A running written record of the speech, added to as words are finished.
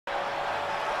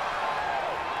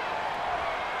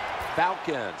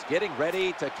Falcons getting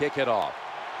ready to kick it off.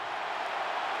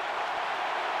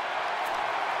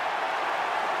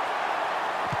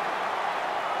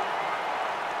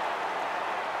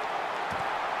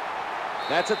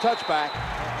 That's a touchback.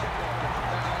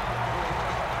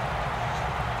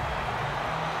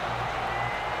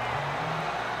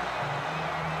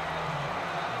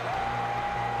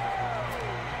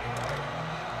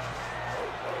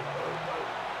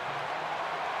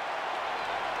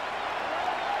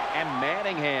 And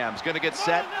Manningham's going to get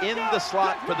set in the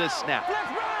slot for this snap.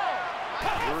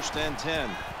 1st and 10.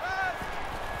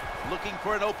 Looking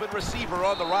for an open receiver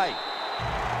on the right.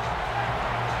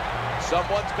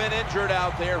 Someone's been injured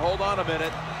out there. Hold on a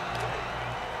minute.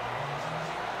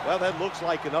 Well, that looks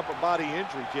like an upper body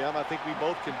injury, Jim. I think we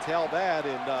both can tell that.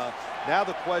 And now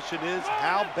the question is,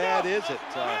 how bad is it?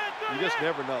 You just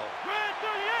never know.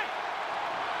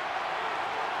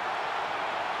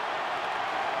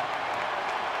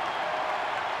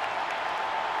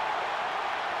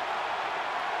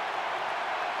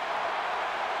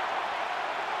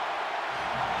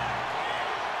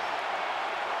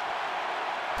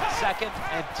 Second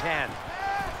and 10.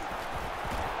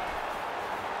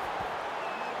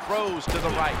 Throws to the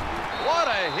right. What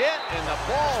a hit, and the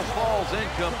ball falls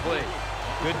incomplete.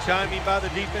 Good timing by the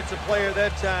defensive player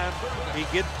that time. He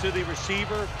gets to the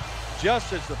receiver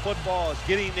just as the football is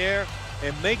getting there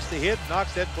and makes the hit,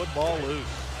 knocks that football loose.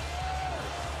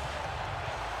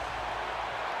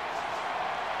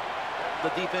 The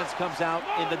defense comes out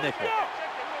in the nickel.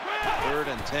 3rd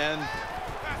and 10.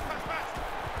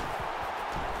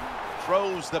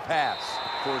 Throws the pass.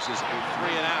 Forces a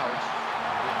 3 and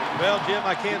out. Well, Jim,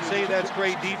 I can't say that's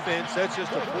great defense. That's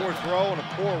just a poor throw and a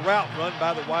poor route run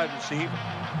by the wide receiver.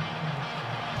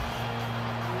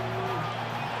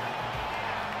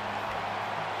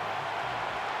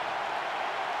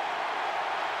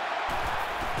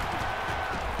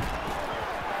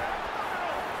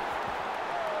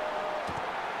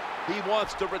 He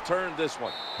wants to return this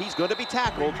one. He's going to be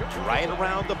tackled right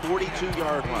around the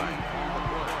 42-yard line.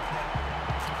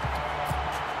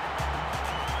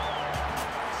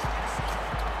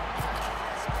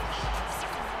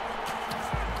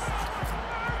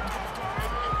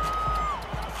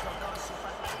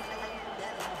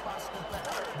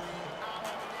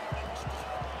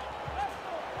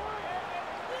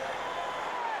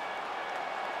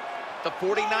 The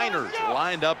 49ers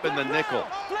lined up in the nickel.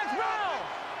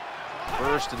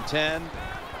 1st and 10.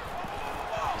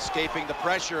 Escaping the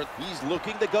pressure. He's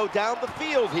looking to go down the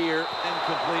field here.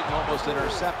 Incomplete and almost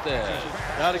intercepted.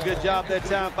 Not a good job that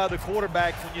time by the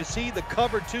quarterback. When you see the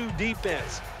cover 2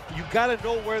 defense, you got to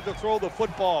know where to throw the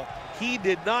football. He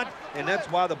did not, and that's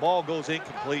why the ball goes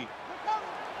incomplete.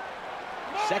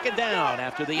 2nd down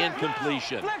after the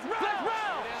incompletion.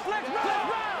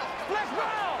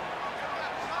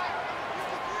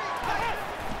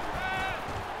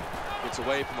 Gets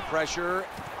away from the pressure.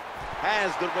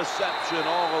 Has the reception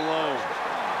all alone.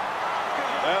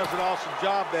 That was an awesome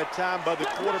job that time by the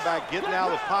quarterback getting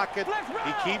out of the pocket.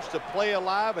 He keeps the play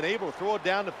alive and able to throw it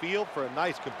down the field for a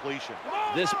nice completion.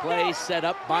 This play set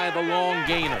up by the long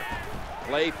gainer.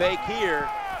 Play fake here.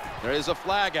 There is a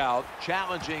flag out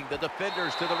challenging the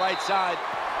defenders to the right side.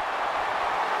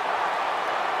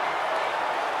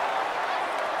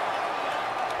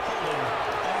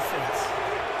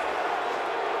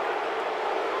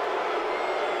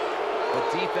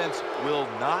 The defense will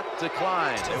not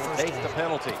decline. They will take the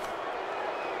penalty.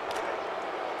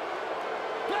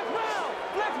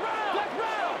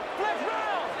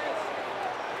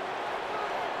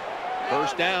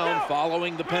 First down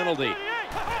following the penalty.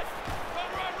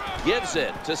 Gives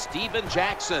it to Steven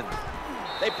Jackson.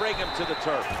 They bring him to the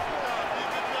turf.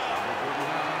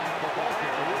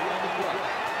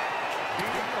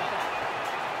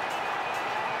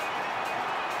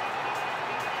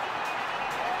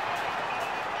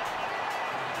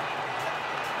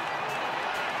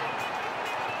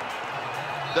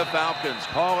 The Falcons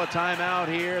call a timeout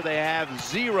here. They have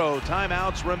 0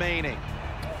 timeouts remaining.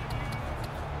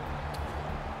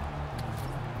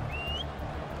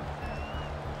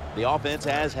 The offense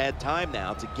has had time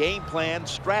now to game plan,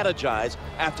 strategize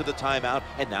after the timeout,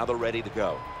 and now they're ready to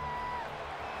go.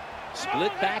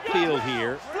 Split backfield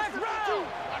here.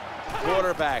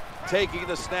 Quarterback taking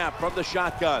the snap from the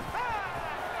shotgun.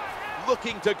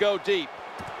 Looking to go deep.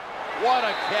 What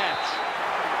a catch.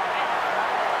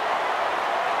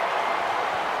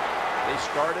 They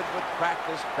started with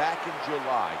practice back in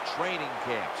July, training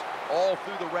camps, all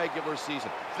through the regular season.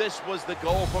 This was the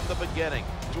goal from the beginning,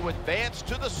 to advance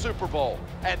to the Super Bowl,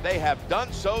 and they have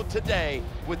done so today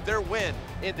with their win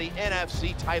in the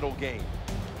NFC title game.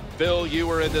 Phil, you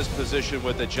were in this position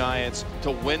with the Giants to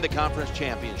win the conference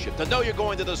championship. To know you're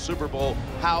going to the Super Bowl,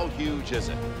 how huge is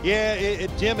it? Yeah,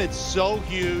 Jim, it's so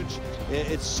huge.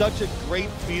 It's such a great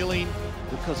feeling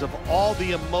because of all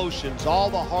the emotions,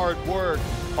 all the hard work,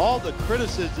 all the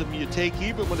criticism you take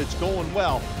even when it's going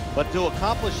well. But to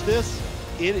accomplish this,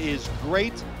 it is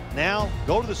great. Now,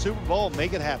 go to the Super Bowl and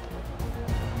make it happen.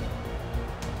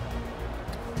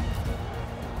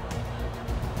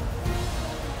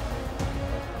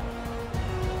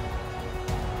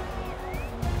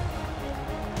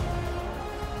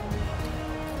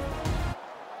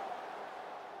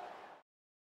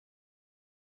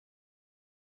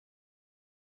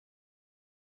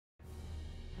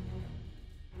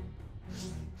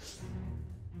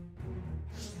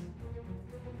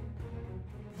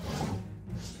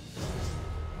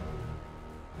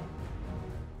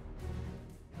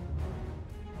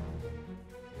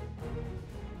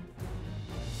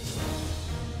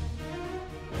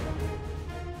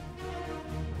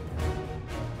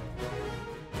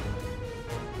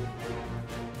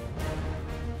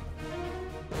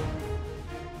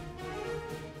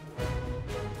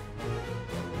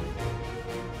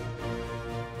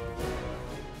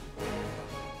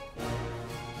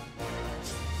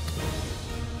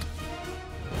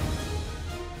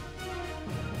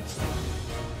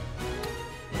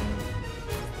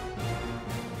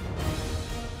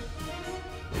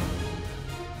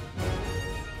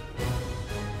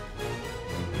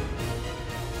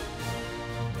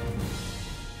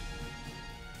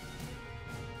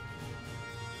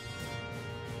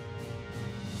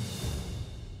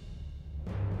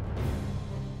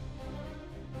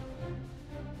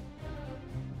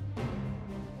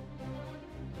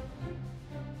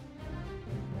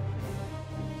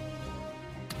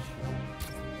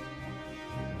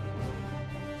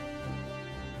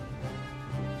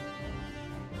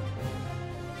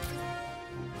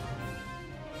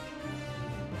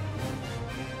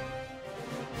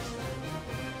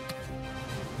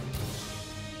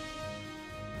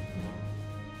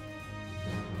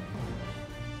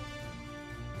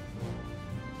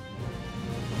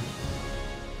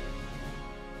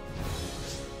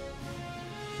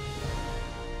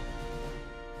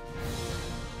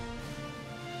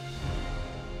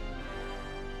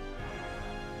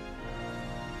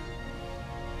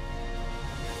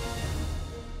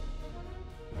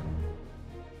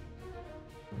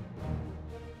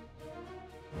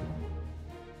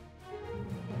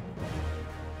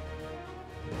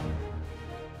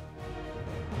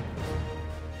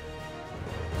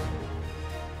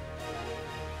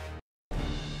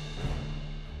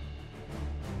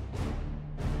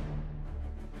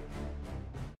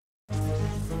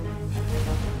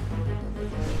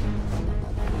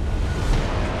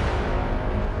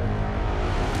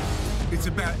 It's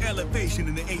about elevation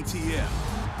in the ATL.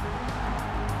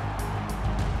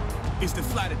 It's the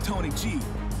flight of Tony G,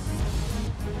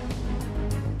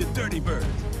 the Dirty Bird,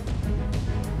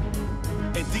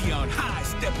 and Dion High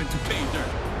step into Bay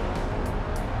Dirt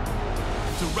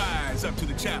to rise up to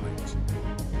the challenge.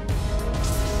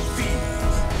 These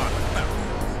are the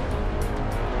Falcons.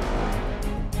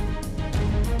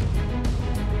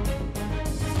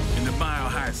 In the Mile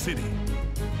High City,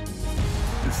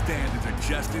 the standards are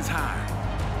just as high.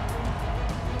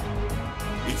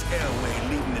 It's Elway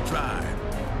leading the drive.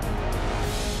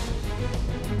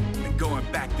 And going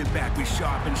back to back with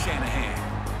Sharp and Shanahan.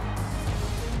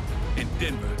 In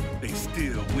Denver, they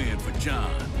still win for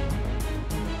John.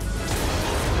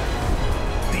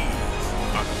 These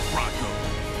are the Broncos.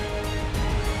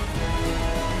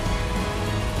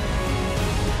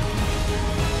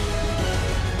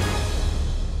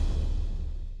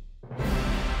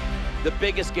 The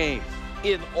biggest game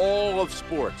in all of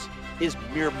sports is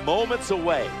mere moments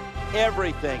away.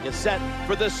 Everything is set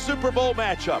for the Super Bowl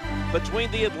matchup between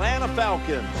the Atlanta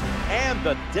Falcons and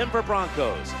the Denver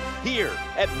Broncos here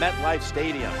at MetLife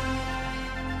Stadium.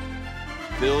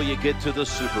 Phil, you get to the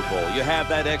Super Bowl. You have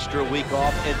that extra week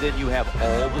off, and then you have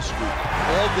all the scrutiny.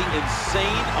 All the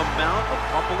insane amount of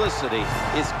publicity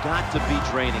is got to be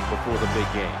draining before the big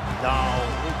game. No,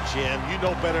 Jim, you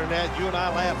know better than that. You and I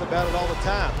laugh about it all the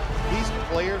time. These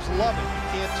players love it.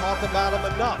 You can't talk about them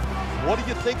enough. What do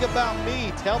you think about me?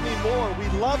 Tell me more. We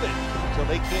love it. So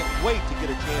they can't wait to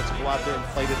get a chance to go out there and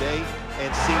play today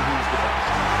and see who's the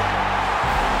best.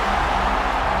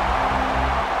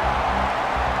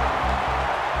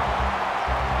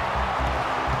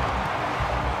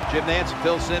 Jim Nance and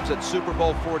Phil Simms at Super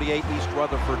Bowl 48, East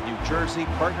Rutherford, New Jersey.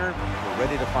 Partner, we're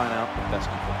ready to find out the best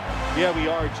in football. Yeah, we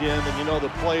are, Jim. And you know, the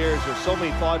players, there's so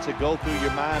many thoughts that go through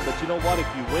your mind. But you know what? If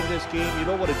you win this game, you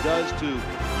know what it does to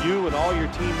you and all your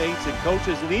teammates and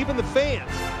coaches and even the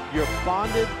fans. You're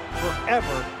bonded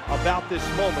forever about this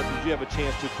moment that you have a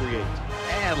chance to create.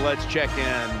 And let's check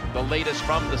in the latest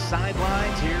from the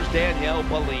sidelines. Here's Danielle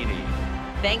Bellini.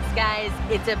 Thanks, guys.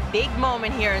 It's a big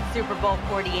moment here at Super Bowl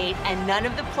 48, and none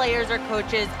of the players or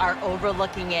coaches are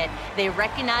overlooking it. They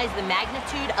recognize the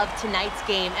magnitude of tonight's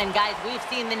game, and guys, we've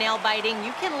seen the nail biting.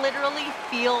 You can literally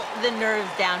feel the nerves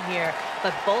down here,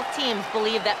 but both teams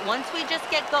believe that once we just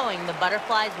get going, the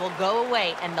butterflies will go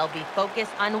away, and they'll be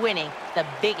focused on winning the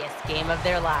biggest game of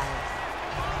their lives.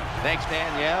 Thanks,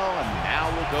 Danielle, and now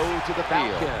we'll go to the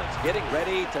field. Falcons getting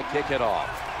ready to kick it off.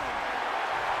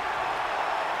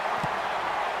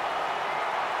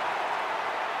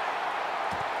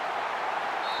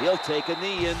 He'll take a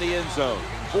knee in the end zone.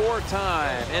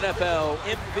 Four-time NFL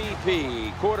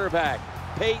MVP quarterback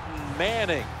Peyton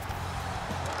Manning.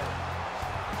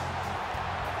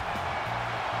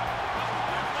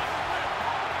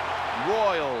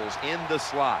 Royals in the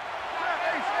slot.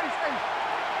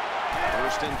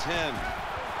 First and 10.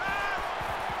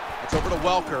 It's over to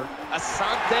Welker.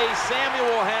 Asante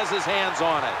Samuel has his hands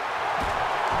on it.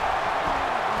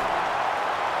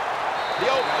 The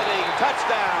opening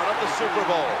touchdown of the Super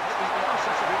Bowl.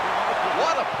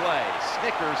 What a play.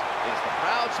 Snickers is the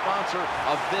proud sponsor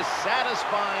of this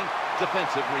satisfying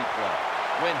defensive replay.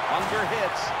 When hunger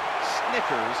hits,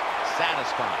 Snickers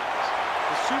satisfies.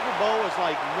 The Super Bowl is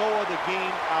like no other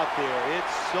game out there.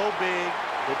 It's so big.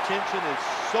 The tension is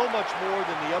so much more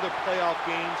than the other playoff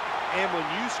games. And when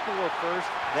you score first,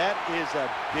 that is a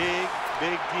big,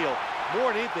 big deal. More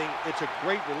than anything, it's a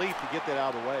great relief to get that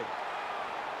out of the way.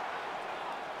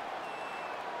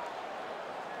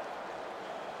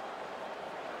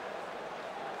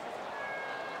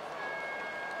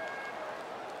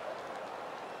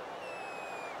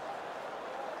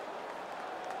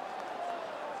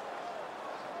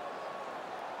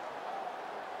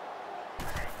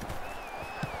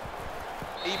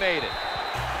 He made it.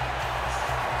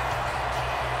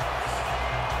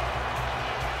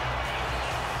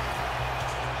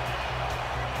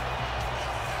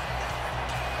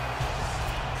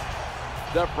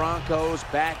 The Broncos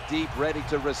back deep, ready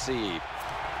to receive.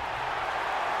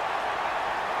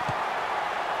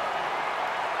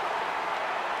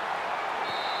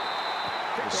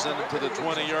 We'll send him to the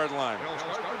 20-yard line.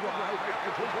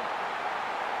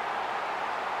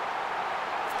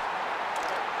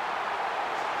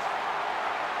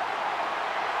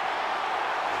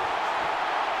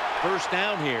 First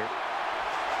down here.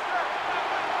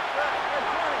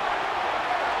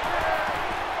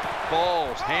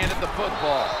 Balls handed the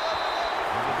football.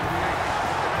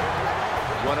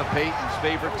 One of Peyton's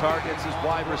favorite targets is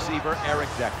wide receiver Eric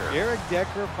Decker. Eric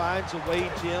Decker finds a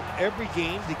way, Jim, every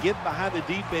game to get behind the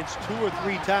defense 2 or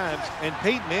 3 times, and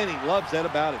Peyton Manning loves that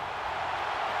about him.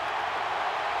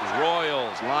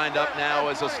 Royals lined up now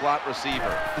as a slot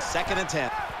receiver. Second and 10.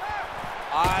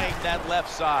 Eyeing that left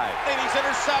side. And he's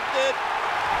intercepted.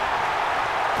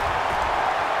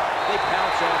 They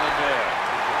pounce on him there.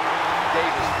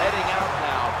 Davis heading out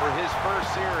now for his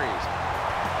first series.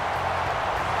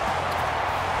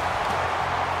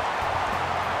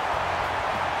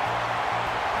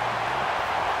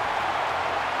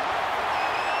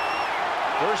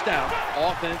 First down,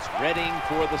 offense readying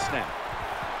for the snap.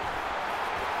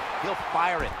 He'll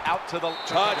fire it out to the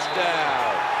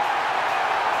touchdown.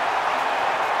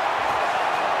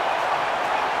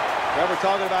 Now we're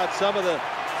talking about some of the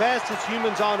fastest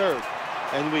humans on earth.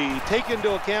 And we take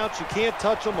into account you can't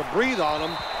touch them or breathe on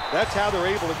them. That's how they're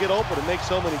able to get open and make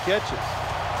so many catches.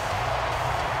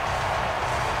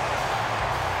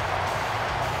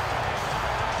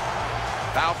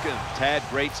 Falcons had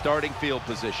great starting field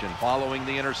position following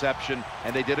the interception,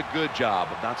 and they did a good job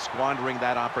of not squandering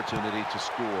that opportunity to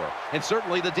score. And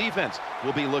certainly the defense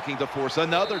will be looking to force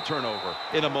another turnover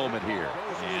in a moment here.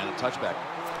 And a touchback.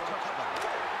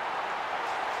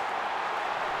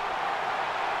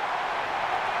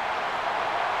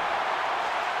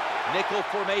 Nickel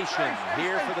formation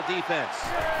here for the defense.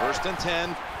 First and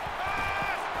 10.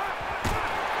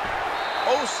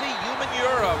 O.C.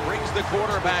 Umanura brings the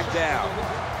quarterback down.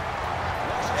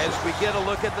 As we get a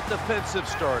look at the defensive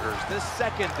starters, this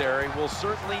secondary will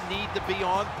certainly need to be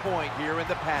on point here in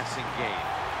the passing game.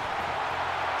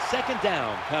 Second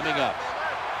down coming up.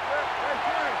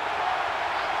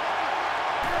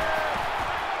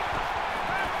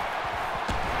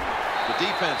 The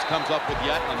defense comes up with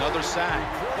yet another sack.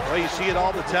 Well, you see it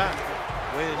all the time.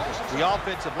 when the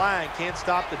offensive line can't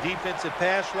stop the defensive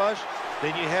pass rush,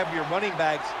 then you have your running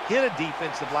backs hit a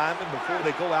defensive lineman before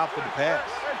they go out for the pass.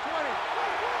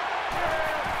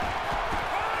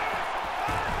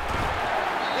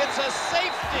 It's a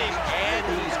safety, and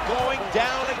he's going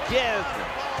down again.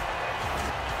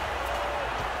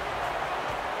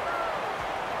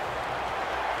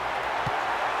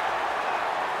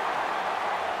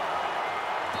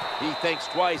 He thinks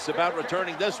twice about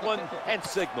returning this one and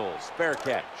signals fair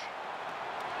catch.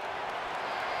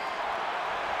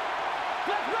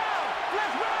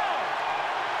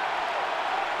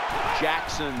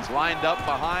 Jackson's lined up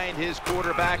behind his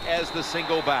quarterback as the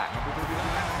single back.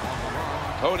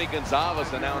 Tony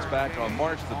Gonzalez announced back on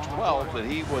March the 12th that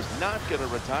he was not going to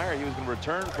retire. He was going to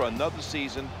return for another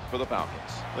season for the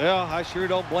Falcons. Well, I sure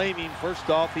don't blame him. First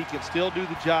off, he can still do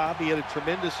the job. He had a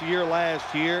tremendous year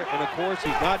last year, and of course,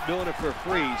 he's not doing it for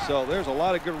free. So there's a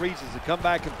lot of good reasons to come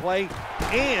back and play,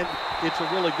 and it's a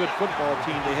really good football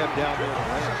team they have down there in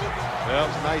Atlanta. Well, it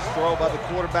was a nice throw by the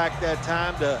quarterback that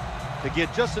time to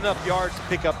get just enough yards to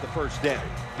pick up the first down.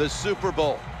 The Super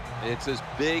Bowl. It's as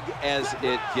big as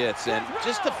it gets. And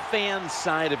just the fan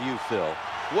side of you, Phil,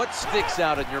 what sticks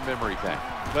out in your memory bank?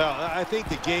 Well, I think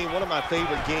the game, one of my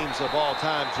favorite games of all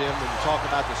time, Jim, when you talk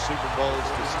about the Super Bowls,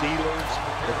 the Steelers,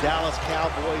 the Dallas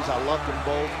Cowboys, I loved them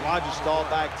both. Roger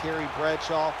Staubach, Terry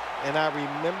Bradshaw, and I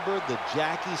remember the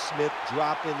Jackie Smith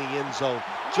drop in the end zone.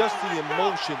 Just the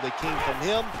emotion that came from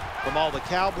him, from all the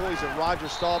Cowboys and Roger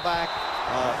Staubach.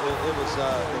 It was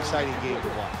an exciting game to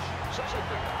watch.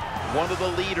 One of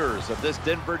the leaders of this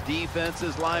Denver defense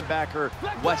is linebacker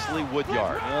Wesley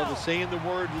Woodyard. Well, the saying the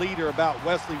word leader about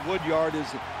Wesley Woodyard is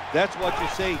that's what you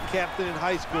say, captain in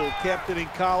high school, captain in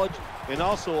college, and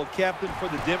also a captain for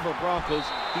the Denver Broncos.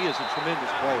 He is a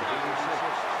tremendous player.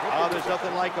 There's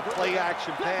nothing like a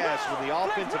play-action pass. When the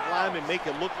offensive linemen make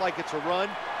it look like it's a run,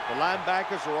 the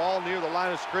linebackers are all near the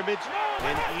line of scrimmage,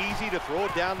 and easy to throw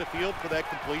it down the field for that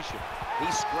completion.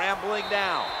 He's scrambling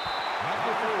now.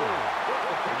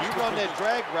 When you run that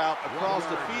drag route across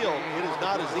the field, it is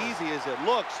not as easy as it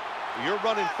looks. You're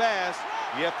running fast.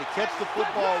 You have to catch the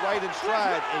football right in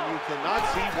stride, and you cannot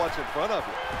see what's in front of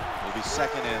you. Maybe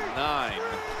 2nd and 9.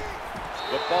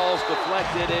 The ball's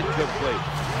deflected, incomplete.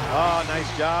 Oh, nice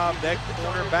job. That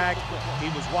cornerback, he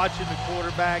was watching the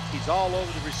quarterback. He's all over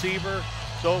the receiver,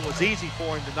 so it was easy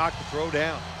for him to knock the throw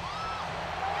down.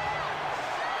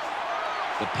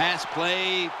 The pass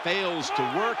play fails to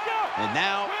work, and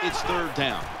now it's 3rd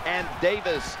down. And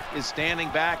Davis is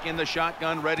standing back in the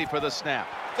shotgun, ready for the snap.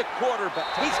 The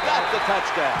quarterback, he's got the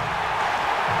touchdown.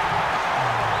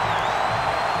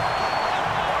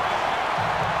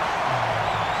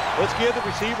 Let's give the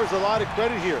receivers a lot of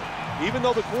credit here. Even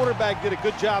though the quarterback did a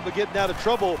good job of getting out of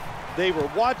trouble, they were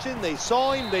watching, they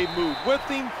saw him, they moved with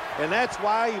him, and that's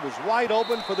why he was wide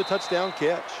open for the touchdown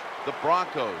catch. The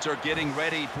Broncos are getting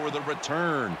ready for the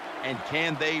return. And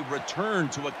can they return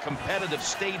to a competitive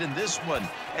state in this one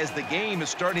as the game is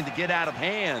starting to get out of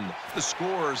hand? The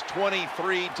score is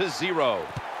 23-0.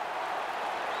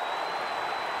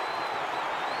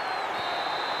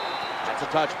 That's a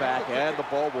touchback, and the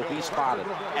ball will be spotted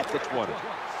at the 20.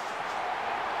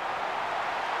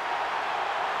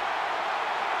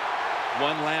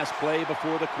 One last play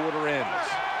before the quarter ends.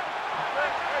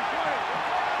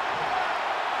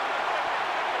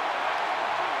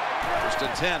 First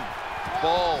and 10.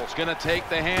 Ball's going to take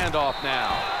the handoff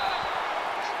now.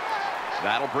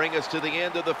 That'll bring us to the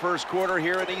end of the first quarter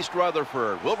here in East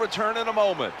Rutherford. We'll return in a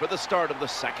moment for the start of the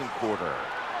second quarter.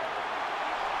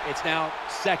 It's now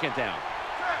 2nd down.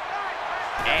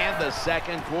 And the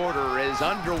second quarter is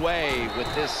underway with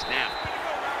this snap.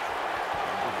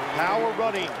 Power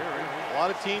running. A lot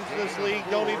of teams in this league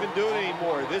don't even do it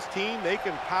anymore. This team, they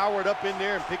can power it up in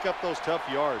there and pick up those tough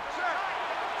yards.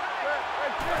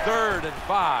 3rd and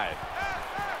 5.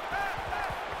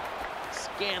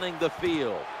 Scanning the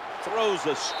field. Throws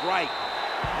a strike.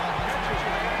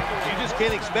 You just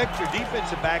can't expect your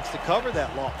defensive backs to cover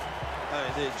that long.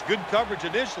 It's good coverage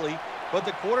initially, but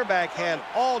the quarterback had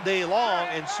all day long,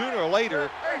 and sooner or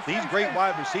later, these great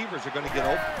wide receivers are going to get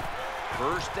open.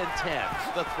 1st and 10.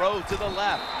 The throw to the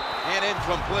left and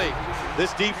incomplete.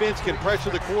 This defense can pressure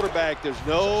the quarterback. There's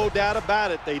no doubt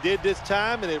about it. They did this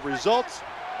time, and it results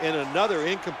in another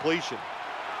incompletion.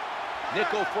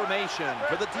 Nickel formation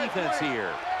for the defense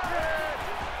here.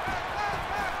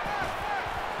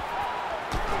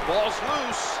 Ball's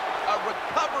loose. A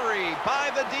recovery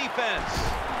by the defense,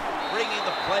 bringing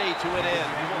the play to an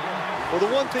end. Well,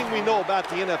 the one thing we know about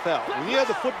the NFL, when you have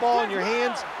the football in your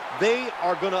hands, they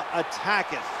are going to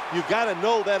attack it. You've got to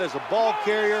know that as a ball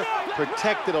carrier,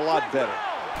 protect it a lot better.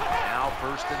 Now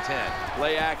 1st and 10.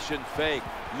 Play action fake,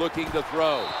 looking to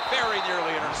throw. Very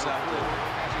nearly intercepted.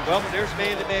 Well, when there's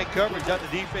man-to-man coverage on the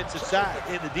defensive side,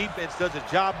 and the defense does a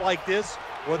job like this,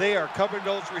 where they are covering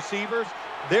those receivers,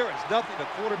 there is nothing the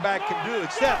quarterback can do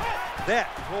except that,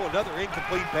 throw another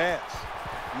incomplete pass.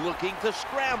 Looking to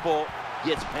scramble,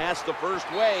 gets past the first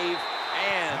wave,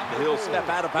 and he'll step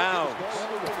out of bounds.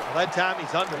 Well, that time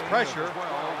he's under pressure.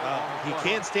 He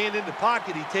can't stand in the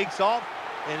pocket. He takes off,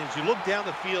 and as you look down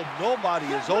the field, nobody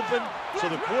is open, so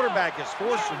the quarterback is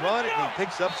forced to run, and he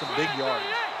picks up some big yards.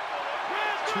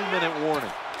 2-minute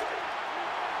warning.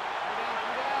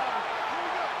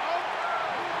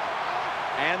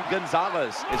 And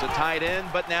Gonzalez is a tight end,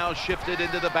 but now shifted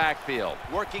into the backfield,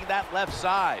 working that left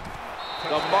side.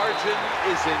 The margin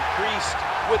is increased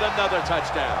with another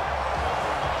touchdown.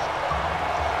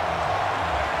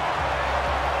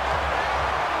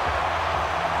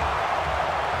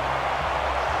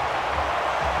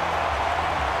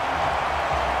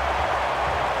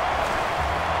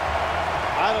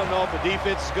 I don't know if the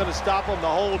defense is going to stop them the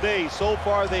whole day. So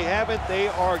far, they haven't. They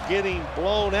are getting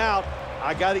blown out.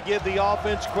 I got to give the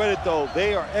offense credit, though.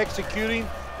 They are executing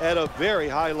at a very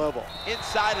high level.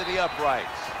 Inside of the uprights.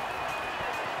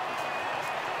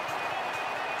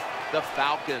 The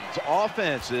Falcons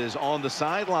offense is on the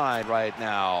sideline right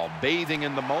now, bathing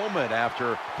in the moment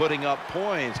after putting up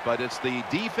points, but it's the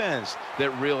defense that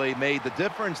really made the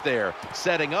difference there,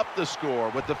 setting up the score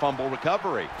with the fumble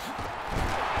recovery.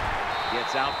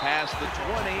 Gets out past the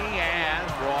 20 and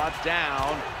brought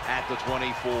down at the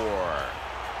 24.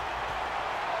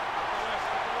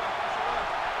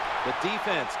 The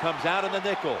defense comes out in the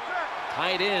nickel.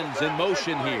 Tight ends in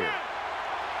motion here.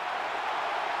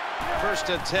 1st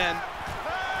and 10.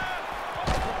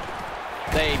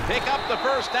 They pick up the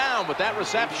first down with that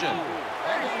reception.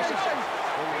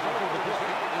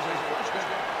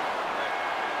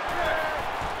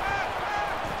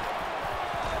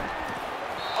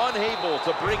 Unable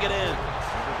to bring it in.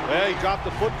 Well, he dropped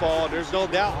the football. There's no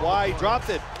doubt why he dropped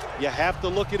it. You have to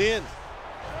look it in.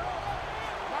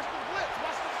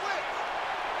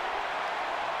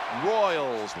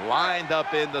 Royals lined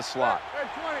up in the slot.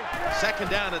 2nd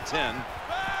down and 10.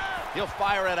 He'll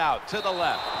fire it out to the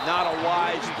left. Not a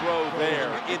wise throw there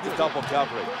into double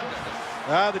coverage.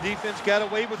 The defense got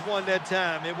away with one that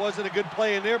time. It wasn't a good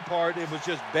play in their part. It was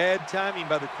just bad timing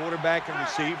by the quarterback and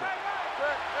receiver.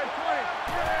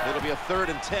 It'll be a 3rd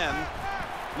and 10.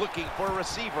 Looking for a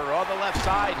receiver on the left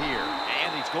side here.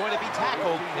 And he's going to be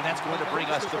tackled, and that's going to bring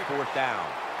us to 4th down.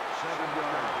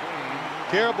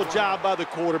 Terrible job by the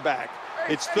quarterback.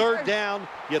 It's 3rd down.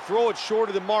 You throw it short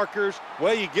of the markers.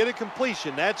 Well, you get a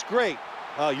completion. That's great.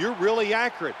 You're really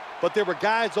accurate. But there were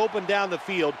guys open down the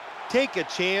field. Take a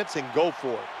chance and go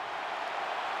for it.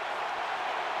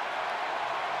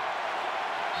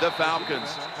 The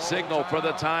Falcons signal for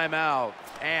the timeout.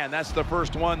 And that's the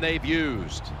first one they've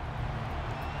used.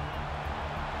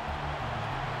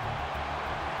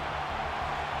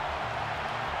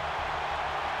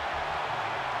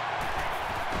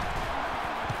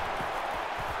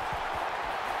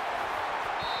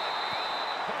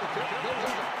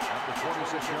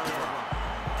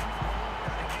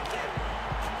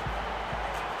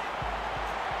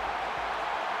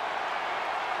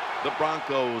 The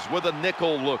Broncos with a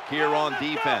nickel look here on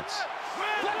defense.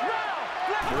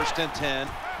 1st and 10.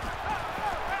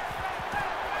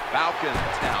 Falcons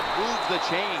now move the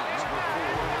chains.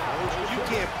 You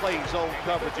can't play zone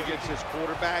coverage against this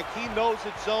quarterback. He knows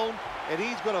it's zone, and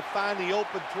he's going to find the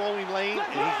open throwing lane,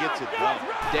 and he gets it done.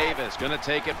 Davis going to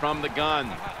take it from the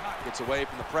gun. Gets away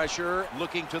from the pressure,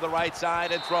 looking to the right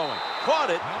side and throwing.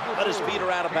 Caught it, but his feet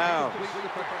are out of bounds.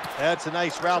 That's a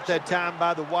nice route that time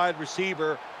by the wide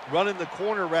receiver, running the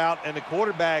corner route, and the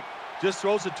quarterback just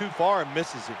throws it too far and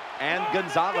misses it. And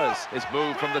Gonzalez is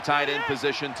moved from the tight end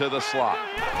position to the slot.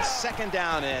 2nd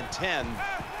down and 10.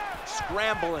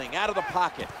 Scrambling out of the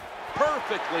pocket.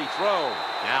 Perfectly thrown.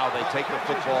 Now they take the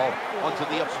football onto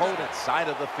the opponent's side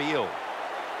of the field.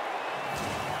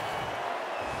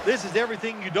 This is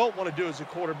everything you don't want to do as a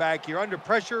quarterback. You're under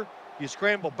pressure, you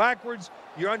scramble backwards,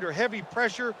 you're under heavy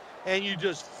pressure, and you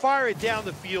just fire it down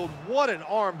the field. What an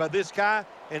arm by this guy,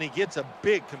 and he gets a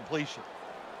big completion.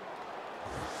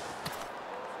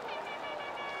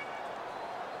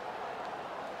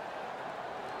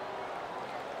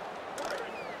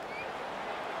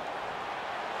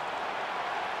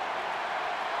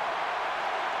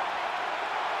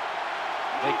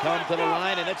 They come to the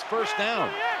line, and it's 1st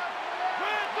down.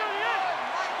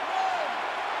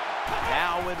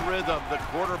 Now in rhythm, the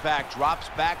quarterback drops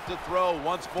back to throw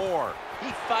once more.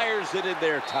 He fires it in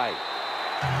there tight.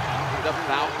 The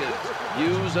Falcons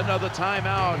use another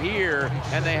timeout here,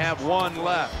 and they have one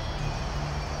left.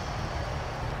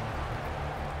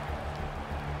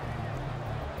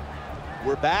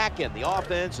 We're back, and the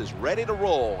offense is ready to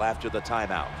roll after the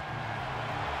timeout.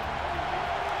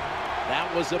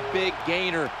 That was a big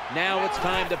gainer. Now it's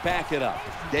time to back it up.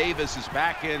 Davis is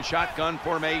back in shotgun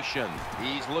formation.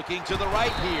 He's looking to the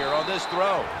right here on this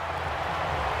throw.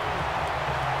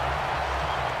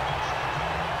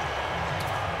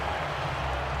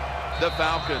 The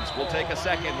Falcons will take a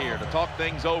second here to talk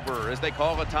things over as they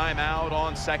call a timeout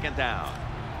on second down.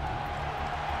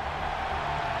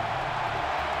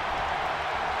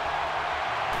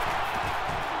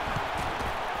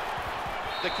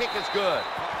 The kick is good.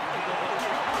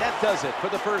 That does it for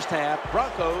the first half.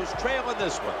 Broncos trailing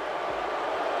this one.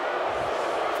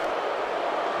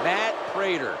 Matt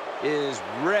Prater is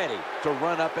ready to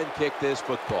run up and kick this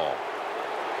football.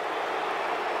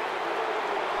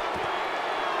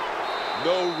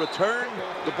 No return.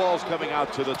 The ball's coming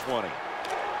out to the 20.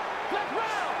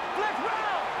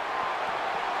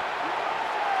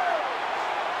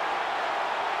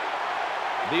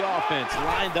 The offense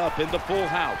lined up in the full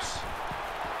house.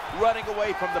 Running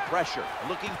away from the pressure.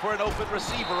 Looking for an open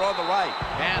receiver on the right.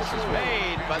 Pass is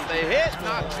made, but the hit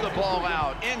knocks the ball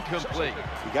out. Incomplete.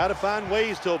 You got to find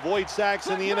ways to avoid sacks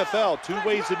in the NFL. Two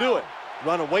ways to do it.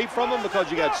 Run away from them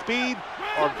because you got speed,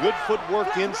 or good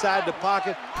footwork inside the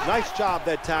pocket. Nice job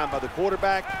that time by the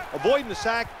quarterback, avoiding the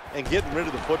sack and getting rid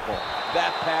of the football.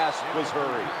 That pass was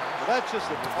hurried. Well, that's just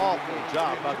an awful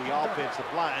job by the offensive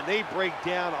line. They break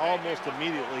down almost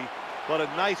immediately, but a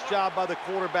nice job by the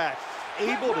quarterback,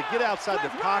 able to get outside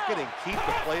the pocket and keep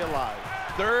the play alive.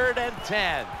 3rd and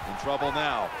 10. In trouble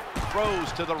now.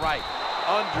 Throws to the right.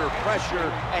 Under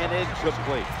pressure and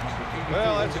incomplete.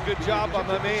 Well, that's a good job by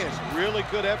my man. Really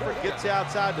good effort. Gets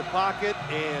outside the pocket,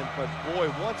 but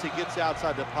boy, once he gets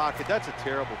outside the pocket, that's a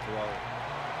terrible throw.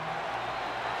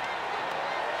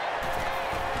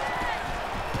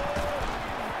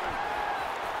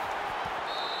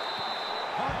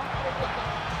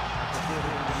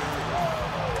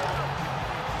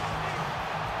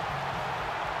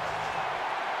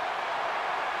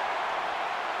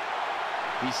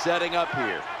 He's setting up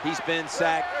here. He's been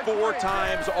sacked 4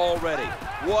 times already.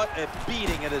 What a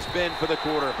beating it has been for the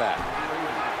quarterback.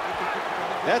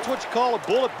 That's what you call a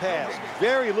bullet pass.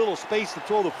 Very little space to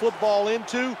throw the football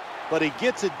into, but he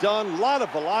gets it done. A lot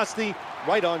of velocity,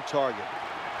 right on target.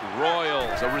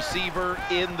 Royals, a receiver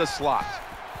in the slot.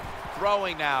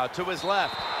 Throwing now to his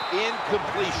left.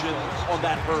 Incompletion on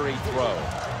that hurried throw.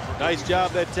 Nice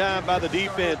job that time by the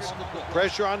defense.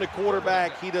 Pressure on the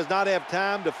quarterback. He does not have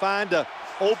time to find a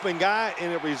open guy,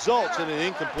 and it results in an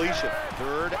incompletion.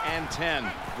 3rd and 10.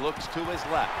 Looks to his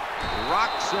left.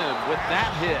 Rocks him with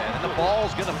that hit, and the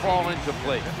ball's going to fall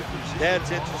incomplete.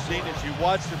 That's interesting. As you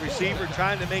watch the receiver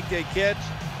trying to make that catch,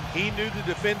 he knew the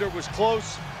defender was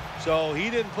close, so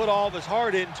he didn't put all of his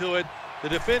heart into it. The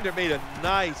defender made a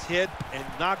nice hit and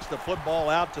knocks the football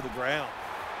out to the ground.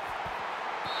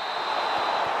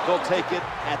 They'll take it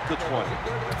at the 20.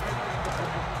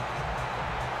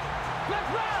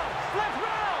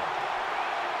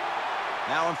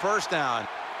 Now on 1st down.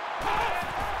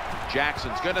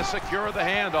 Jackson's going to secure the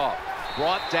handoff.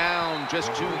 Brought down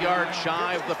just 2 yards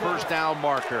shy of the 1st down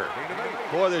marker.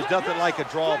 Boy, there's nothing like a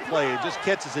draw play. It just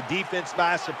catches the defense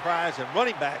by surprise, and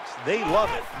running backs, they love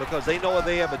it because they know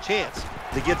they have a chance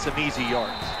to get some easy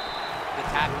yards. The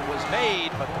tackle was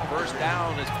made, but the 1st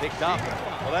down is picked up.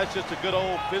 Well, that's just a good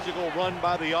old physical run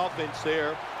by the offense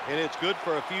there, and it's good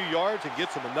for a few yards and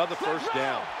gets them another 1st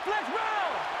down.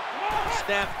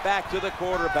 Snap back to the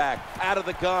quarterback, out of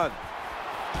the gun.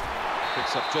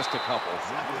 Picks up just a couple.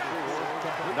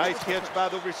 Nice catch by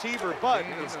the receiver, but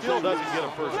it still doesn't get a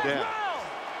 1st down.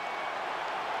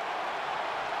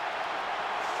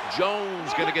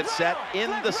 Jones going to get set in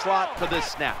the slot for this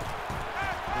snap.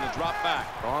 Going to drop back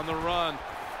on the run.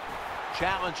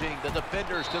 Challenging the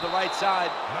defenders to the right side.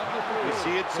 We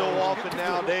see it so often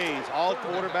nowadays. All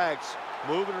quarterbacks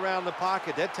moving around the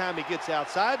pocket. That time he gets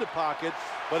outside the pocket,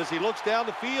 but as he looks down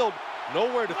the field,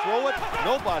 nowhere to throw it,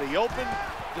 nobody open,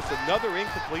 just another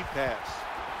incomplete pass.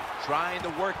 Trying to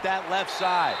work that left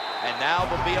side, and now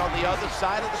will be on the other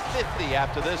side of the 50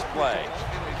 after this play.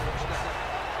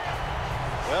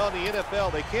 Well, in the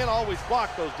NFL, they can't always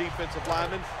block those defensive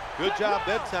linemen. Good job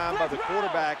that time by the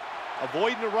quarterback,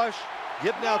 avoiding the rush,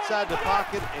 getting outside the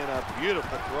pocket, and a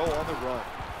beautiful throw on the run.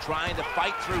 Trying to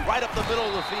fight through right up the middle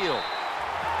of the field.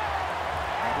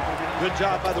 Good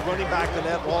job by the running back on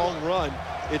that long run.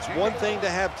 It's one thing to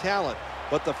have talent,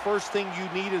 but the first thing you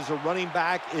need as a running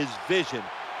back is vision.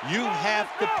 You have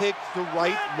to pick the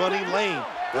right running lane.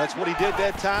 That's what he did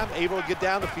that time, able to get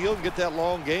down the field and get that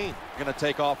long gain. Going to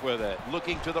take off with it.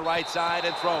 Looking to the right side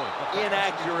and throwing.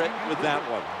 Inaccurate with that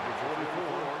one.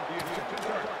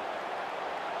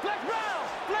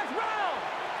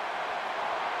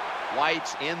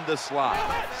 White's in the slot.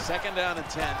 2nd down and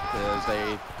 10 as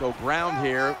they go ground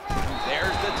here.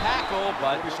 There's the tackle,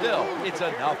 but still, it's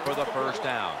enough for the first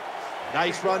down.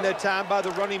 Nice run that time by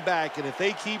the running back, and if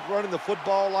they keep running the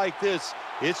football like this,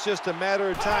 it's just a matter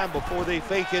of time before they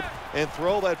fake it and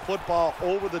throw that football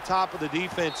over the top of the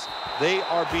defense. They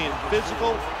are being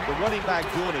physical. The running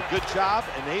back doing a good job,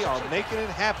 and they are making it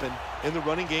happen in the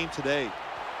running game today.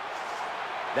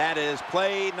 That is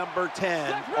play number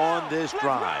 10 on this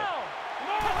drive.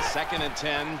 2nd and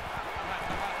 10.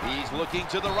 He's looking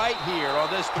to the right here on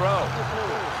this throw.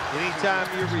 Anytime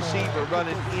your receiver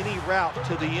running any route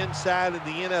to the inside of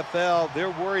the NFL, they're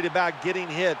worried about getting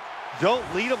hit. Don't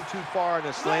lead them too far in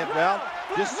a slant route.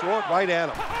 Just throw it right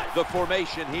at them. The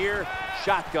formation here,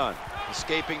 shotgun.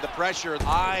 Escaping the pressure,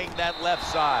 eyeing that left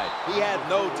side. He had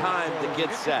no time to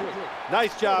get set.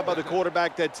 Nice job by the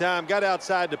quarterback that time. Got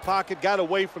outside the pocket, got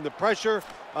away from the pressure,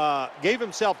 gave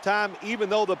himself time even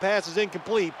though the pass is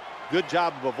incomplete. Good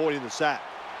job of avoiding the sack.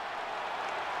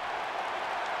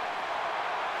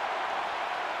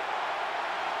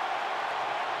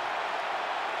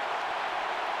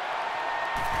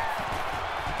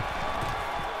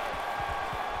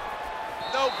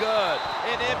 No good.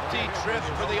 An empty trip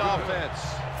for the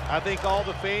offense. I think all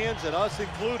the fans, and us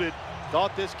included,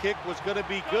 thought this kick was going to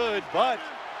be good, but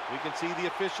we can see the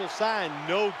official sign,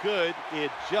 no good. It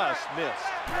just missed.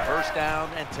 1st down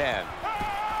and 10.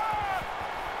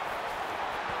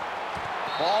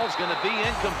 Ball's going to be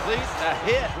incomplete. A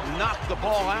hit knocked the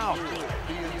ball out.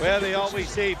 Well, they always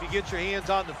say if you get your hands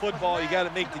on the football, you got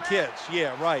to make the catch.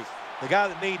 Yeah, right. The guy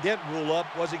that made that rule up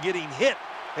wasn't getting hit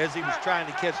as he was trying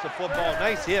to catch the football.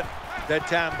 Nice hit that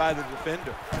time by the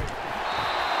defender.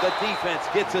 The defense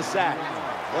gets a sack.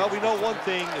 Well, we know one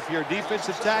thing. If you're a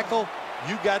defensive tackle,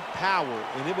 you got power,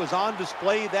 and it was on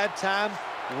display that time.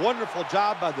 Wonderful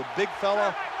job by the big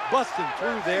fella, busting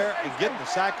through there and getting the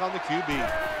sack on the QB.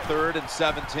 3rd and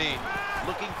 17.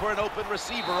 Looking for an open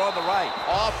receiver on the right.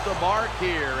 Off the mark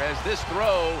here as this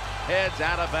throw heads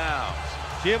out of bounds.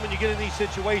 Jim, when you get in these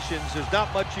situations, there's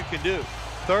not much you can do.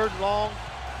 3rd and long,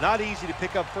 not easy to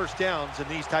pick up first downs in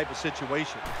these type of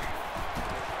situations.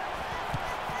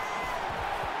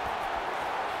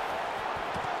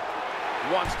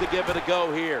 Wants to give it a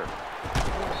go here.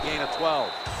 Gain of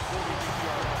 12.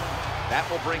 That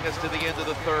will bring us to the end of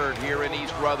the 3rd here in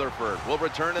East Rutherford. We'll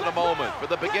return in a moment for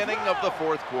the beginning of the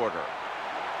 4th quarter.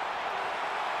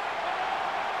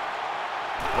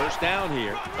 1st down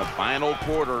here. The final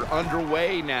quarter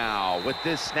underway now with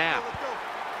this snap.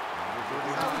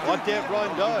 What that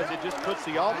run does, it just puts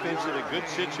the offense in a good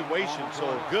situation. So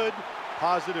a good,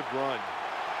 positive run.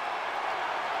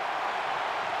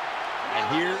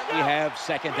 And here we have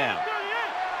 2nd down.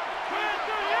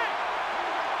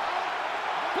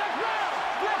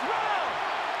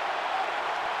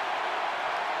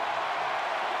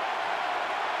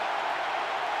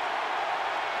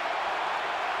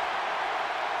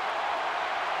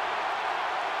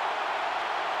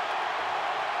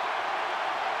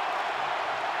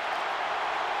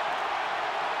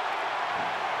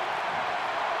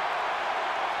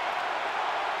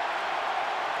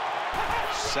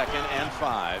 Second and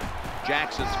 5.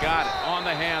 Jackson's got it on the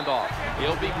handoff.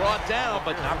 He'll be brought down,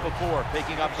 but not before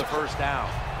picking up the 1st down.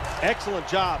 Excellent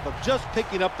job of just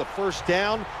picking up the 1st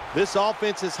down. This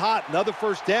offense is hot. Another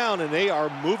 1st down, and they are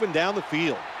moving down the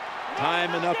field.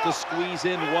 Time enough to squeeze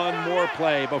in one more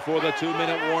play before the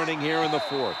 2-minute warning here in the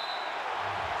 4th.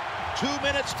 2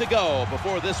 minutes to go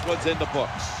before this one's in the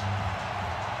books.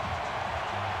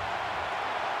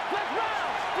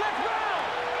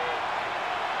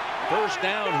 First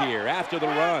down here after the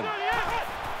run.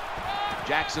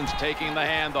 Jackson's taking the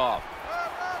handoff.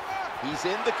 He's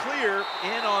in the clear,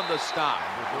 in on the stop.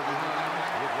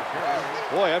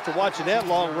 Boy, after watching that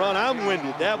long run, I'm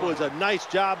winded. That was a nice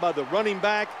job by the running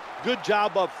back. Good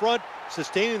job up front,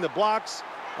 sustaining the blocks.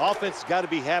 Offense has got to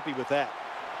be happy with that.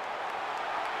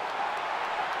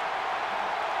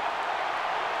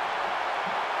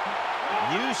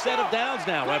 New set of downs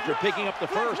now after picking up the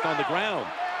 1st on the ground.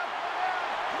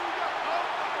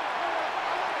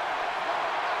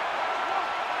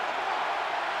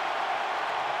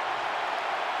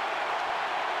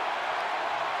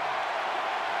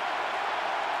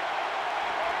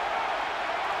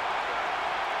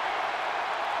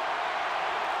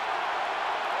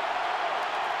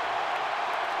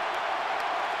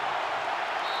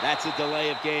 That's a delay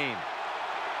of game.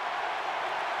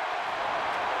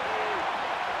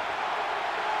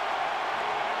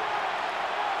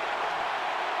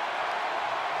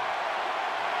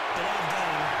 Delay of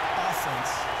game,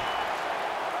 offense.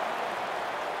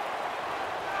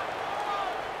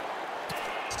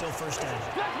 Still first down.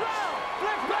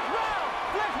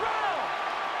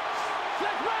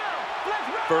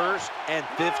 First and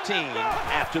 15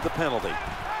 after the penalty.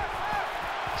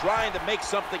 Trying to make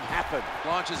something happen.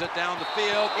 Launches it down the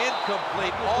field.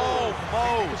 Incomplete.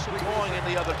 Almost going in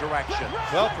the other direction.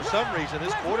 Well, for some reason,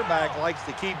 this quarterback likes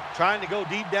to keep trying to go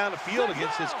deep down the field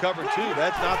against this cover two.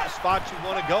 That's not the spot you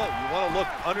want to go. You want to look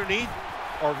underneath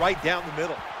or right down the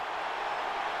middle.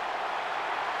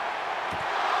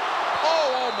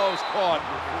 Oh, almost caught.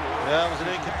 That was an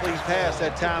incomplete pass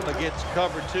that time against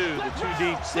cover two, the two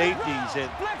deep safeties. And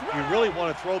you really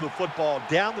want to throw the football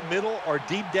down the middle or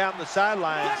deep down the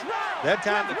sidelines. That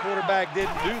time the quarterback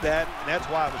didn't do that, and that's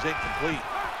why it was incomplete.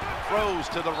 Throws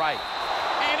to the right.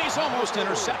 And he's almost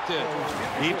intercepted.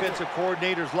 Defensive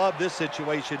coordinators love this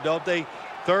situation, don't they?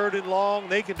 Third and long,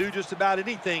 they can do just about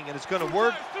anything, and it's going to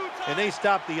work, and they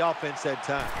stop the offense that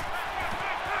time.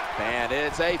 And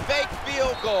it's a fake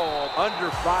field goal. Under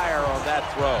fire on that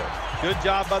throw. Good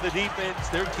job by the defense.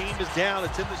 Their team is down.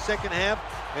 It's in the second half,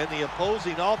 and the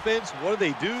opposing offense, what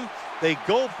do? They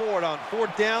go for it on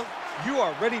fourth down. You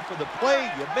are ready for the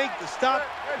play. You make the stop.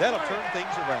 That'll turn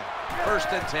things around. First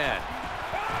and 10.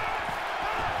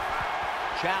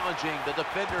 Challenging the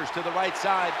defenders to the right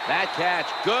side. That catch,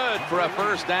 good for a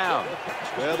first down.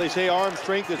 Well, they say arm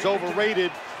strength is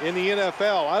overrated in the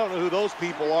NFL. I don't know who those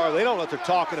people are. They don't know what they're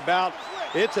talking about.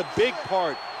 It's a big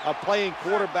part of playing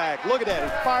quarterback. Look at that.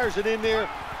 He fires it in there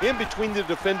in between the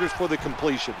defenders for the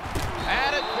completion.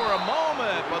 Had it for a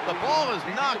moment, but the ball is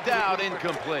knocked out,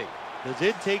 incomplete. Does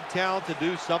it take talent to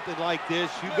do something like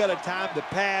this? You've got a time to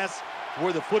pass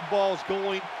where the football's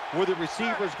going, where the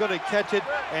receiver's going to catch it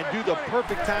and do the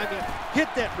perfect timing, hit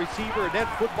that receiver, and that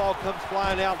football comes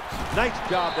flying out. Nice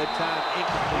job that time,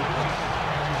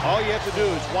 incomplete. All you have to do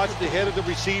is watch the head of the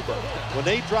receiver. When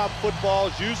they drop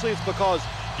footballs, usually it's because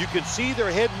you can see their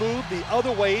head move the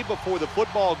other way before the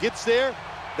football gets there.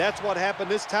 That's what happened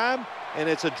this time, and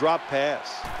it's a drop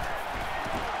pass.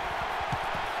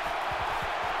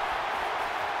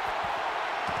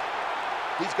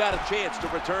 He's got a chance to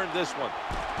return this one.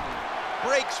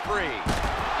 Breaks free.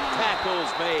 Tackles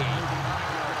made.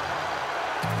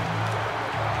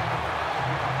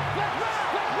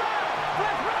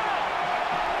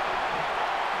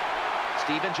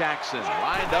 Steven Jackson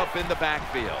lined up in the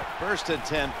backfield. First and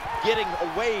 10, getting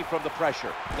away from the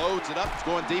pressure. Loads it up, it's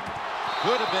going deep.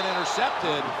 Could have been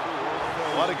intercepted.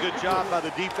 What a good job by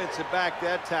the defensive back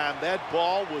that time. That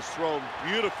ball was thrown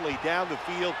beautifully down the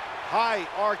field. High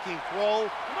arcing throw,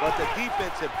 but the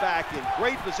defensive back in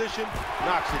great position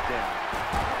knocks it down.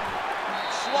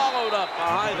 Swallowed up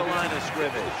behind the line of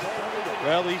scrimmage.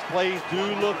 Well, these plays do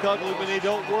look ugly when they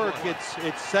don't work.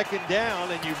 It's second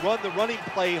down, and you run the running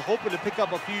play hoping to pick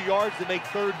up a few yards to make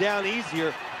third down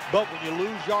easier. But when you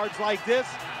lose yards like this,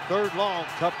 third long,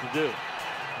 tough to do.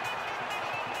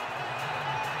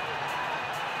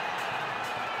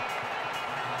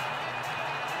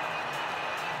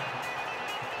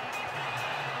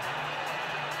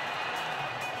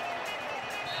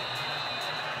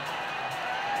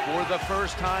 For the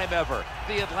first time ever,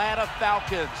 the Atlanta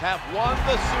Falcons have won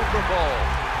the Super Bowl.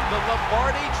 The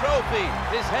Lombardi Trophy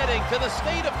is heading to the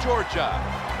state of Georgia.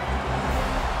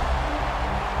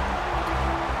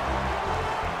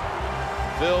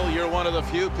 Phil, you're one of the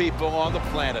few people on the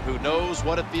planet who knows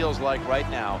what it feels like right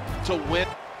now to win.